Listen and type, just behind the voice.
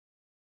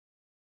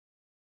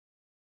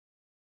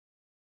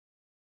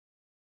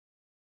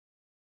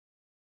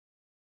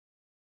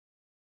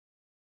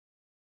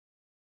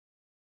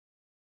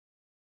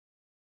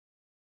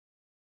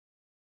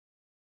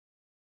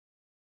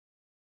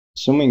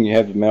Assuming you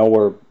have the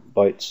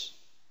Malwarebytes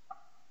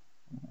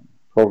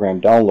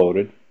program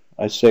downloaded,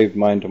 I saved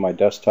mine to my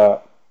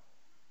desktop.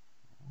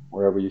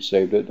 Wherever you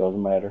saved it,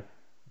 doesn't matter.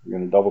 You're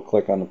going to double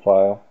click on the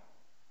file.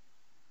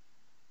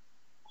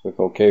 Click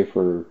OK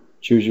for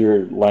choose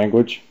your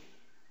language.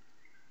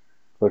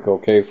 Click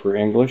OK for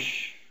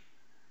English.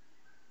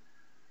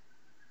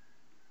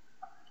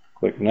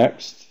 Click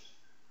Next.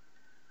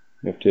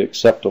 You have to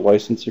accept a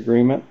license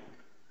agreement.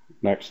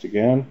 Next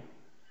again.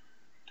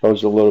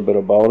 Tells you a little bit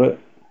about it.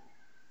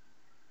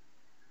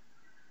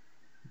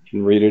 You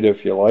can read it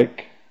if you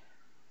like.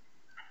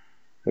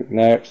 Click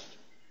Next.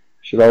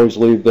 You should always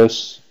leave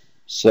this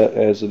set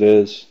as it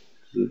is,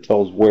 because it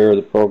tells where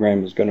the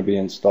program is going to be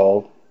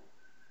installed.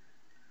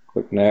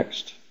 Click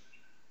Next.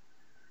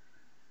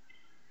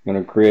 I'm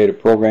going to create a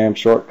program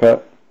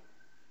shortcut.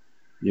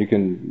 You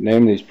can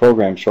name these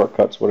program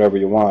shortcuts whatever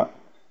you want.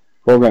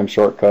 Program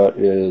shortcut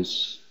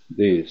is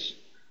these.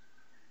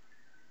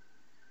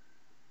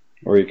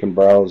 Or you can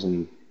browse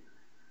and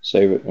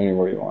save it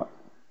anywhere you want.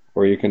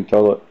 Or you can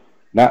tell it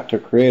not to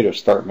create a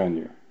start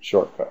menu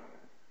shortcut.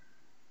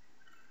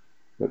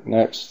 Click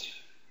Next.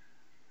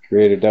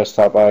 Create a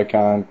desktop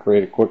icon.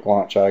 Create a quick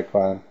launch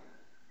icon.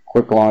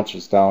 Quick launch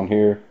is down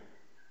here.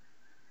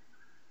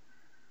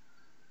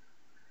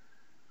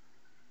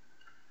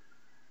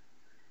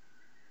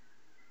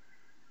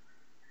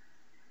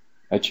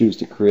 I choose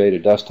to create a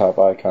desktop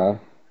icon.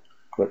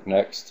 Click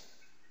Next.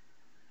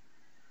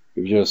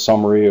 Gives you a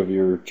summary of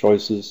your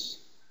choices.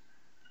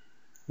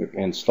 Click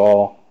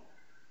Install.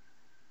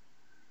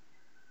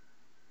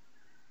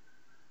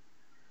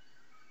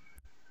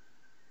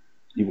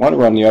 You want to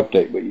run the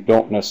update, but you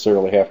don't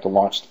necessarily have to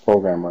launch the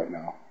program right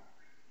now.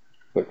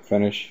 Click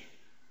Finish.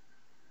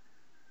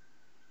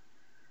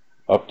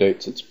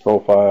 Updates its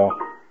profile.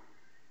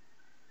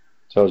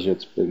 Tells you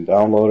it's been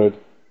downloaded.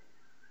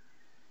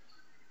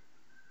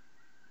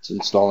 It's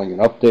installing an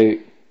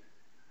update.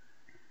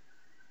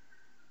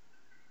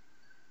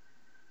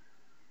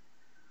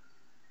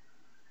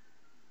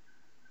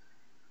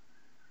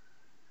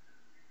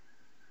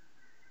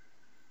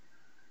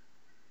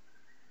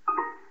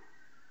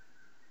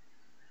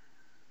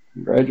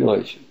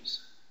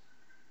 Congratulations.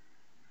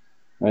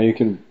 Now you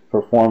can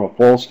perform a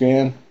full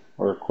scan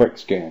or a quick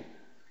scan.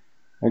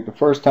 I think the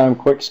first time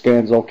quick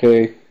scan's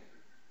okay.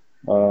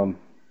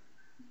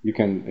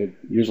 It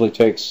usually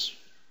takes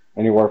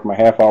anywhere from a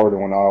half hour to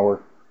an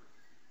hour.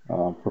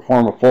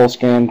 Perform a full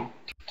scan.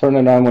 Turn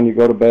it on when you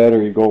go to bed,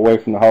 or you go away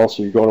from the house,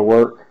 or you go to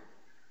work.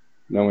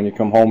 And then when you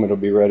come home, it'll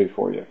be ready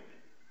for you.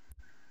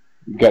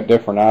 You've got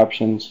different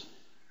options.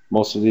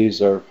 Most of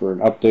these are for an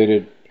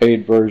updated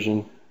paid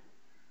version.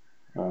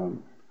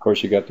 Of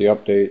course, you got the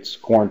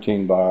updates,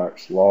 quarantine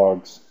box,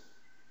 logs,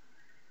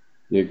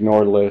 the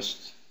ignore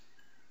list.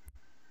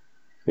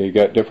 Okay, you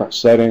got different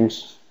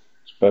settings.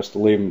 It's best to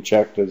leave them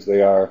checked as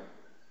they are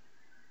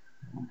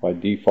by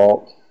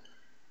default.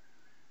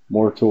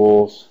 More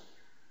tools.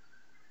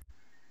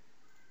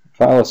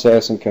 File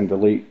Assassin can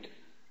delete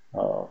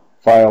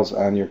files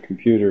on your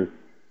computer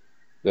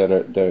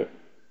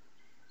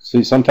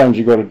see, sometimes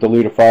you go to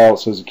delete a file, it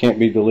says it can't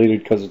be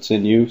deleted because it's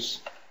in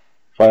use.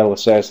 File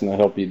Assassin will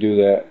help you do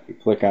that. You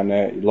click on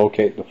that, you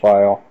locate the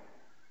file,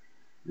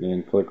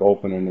 and click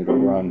Open, and it'll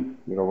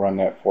run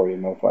that for you.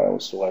 No file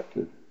is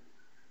selected.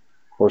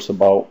 Of course,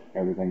 About,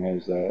 everything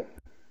has that.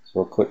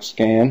 So click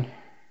Scan.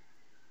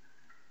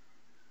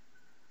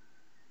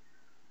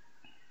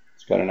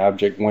 It's got an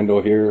object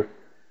window here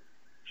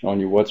showing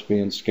you what's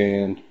being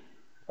scanned,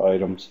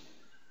 items.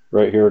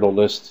 Right here it'll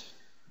list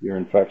your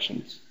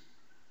infections.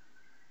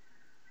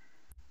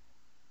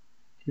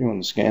 When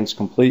the scan's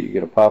complete, you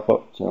get a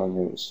pop-up telling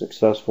you it was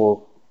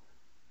successful.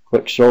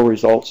 Click Show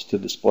Results to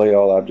display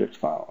all objects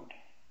found.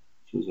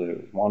 So there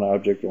was one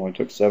object, it only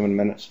took 7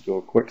 minutes to do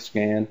a quick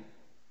scan.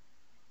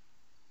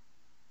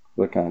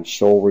 Click on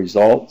Show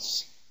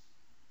Results.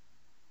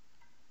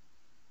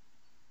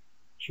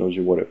 Shows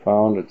you what it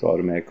found. It's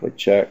automatically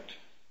checked.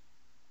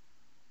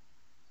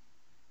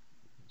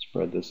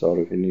 Spread this out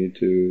if you need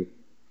to.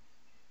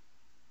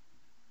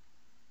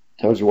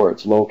 Tells you where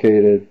it's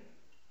located.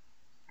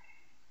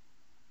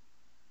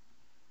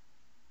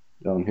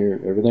 Down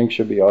here, everything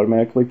should be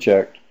automatically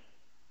checked.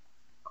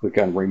 Click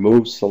on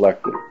Remove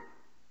Selected.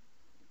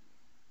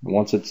 And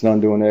once it's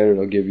done doing that,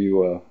 it'll give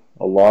you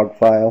a log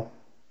file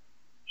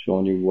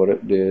showing you what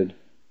it did.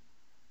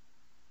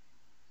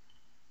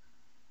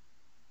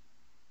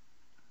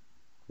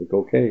 Click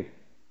OK.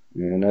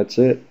 And that's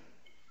it.